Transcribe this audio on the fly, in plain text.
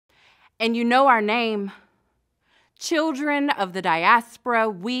And you know our name. Children of the diaspora,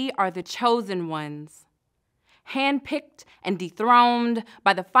 we are the chosen ones. Handpicked and dethroned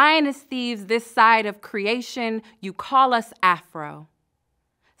by the finest thieves this side of creation, you call us Afro.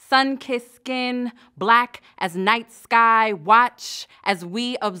 Sun-kissed skin, black as night sky, watch as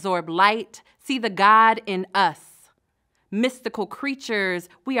we absorb light, see the God in us. Mystical creatures,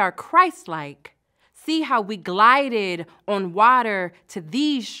 we are Christ-like. See how we glided on water to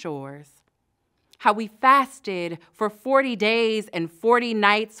these shores. How we fasted for 40 days and 40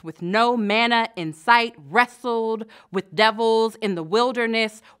 nights with no manna in sight, wrestled with devils in the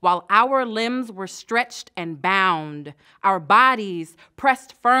wilderness while our limbs were stretched and bound, our bodies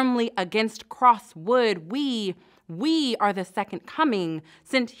pressed firmly against cross wood. We are the second coming,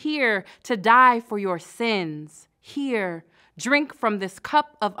 sent here to die for your sins. Here, drink from this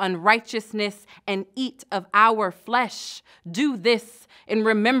cup of unrighteousness and eat of our flesh. Do this in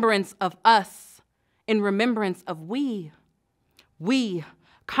remembrance of us. In remembrance of we,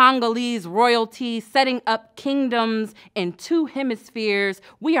 Congolese royalty, setting up kingdoms in 2 hemispheres.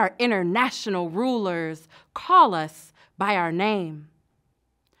 We are international rulers. Call us by our name.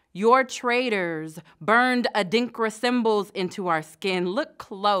 Your traitors burned Adinkra symbols into our skin. Look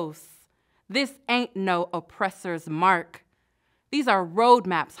close. This ain't no oppressor's mark. These are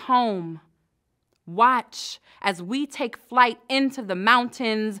roadmaps home. Watch as we take flight into the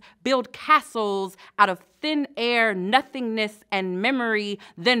mountains, build castles out of thin air, nothingness, and memory,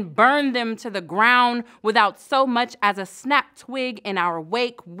 then burn them to the ground without so much as a snap twig in our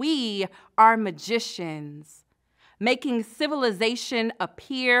wake. We are magicians, making civilization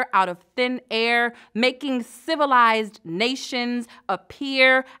appear out of thin air, making civilized nations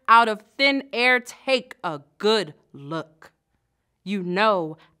appear out of thin air. Take a good look. You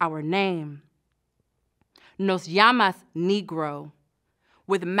know our name. Nos llamas Negro.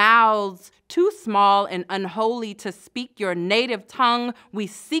 With mouths too small and unholy to speak your native tongue, we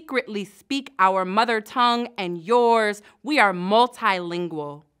secretly speak our mother tongue and yours. We are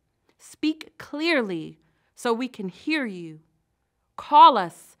multilingual. Speak clearly so we can hear you. Call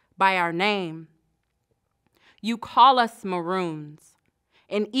us by our name. You call us Maroons,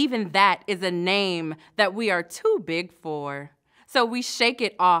 and even that is a name that we are too big for. So we shake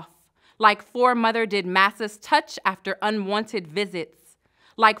it off. Like foremother did masses touch after unwanted visits.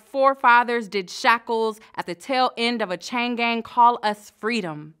 Like forefathers did shackles at the tail end of a chain gang, call us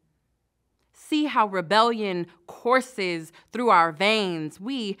freedom. See how rebellion courses through our veins.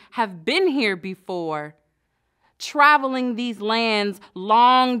 We have been here before, traveling these lands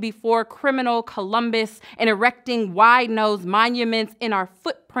long before criminal Columbus and erecting wide-nosed monuments in our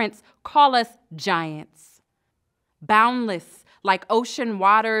footprints, call us giants. Boundless, like ocean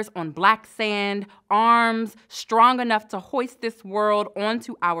waters on black sand, arms strong enough to hoist this world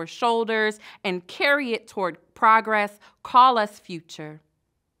onto our shoulders and carry it toward progress, call us future.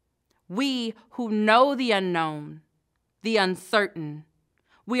 We who know the unknown, the uncertain.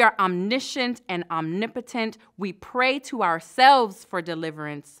 We are omniscient and omnipotent. We pray to ourselves for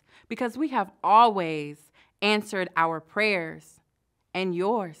deliverance because we have always answered our prayers and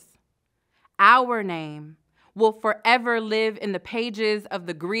yours. Our name will forever live in the pages of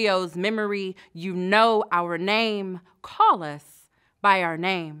the griot's memory. You know our name. Call us by our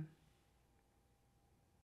name.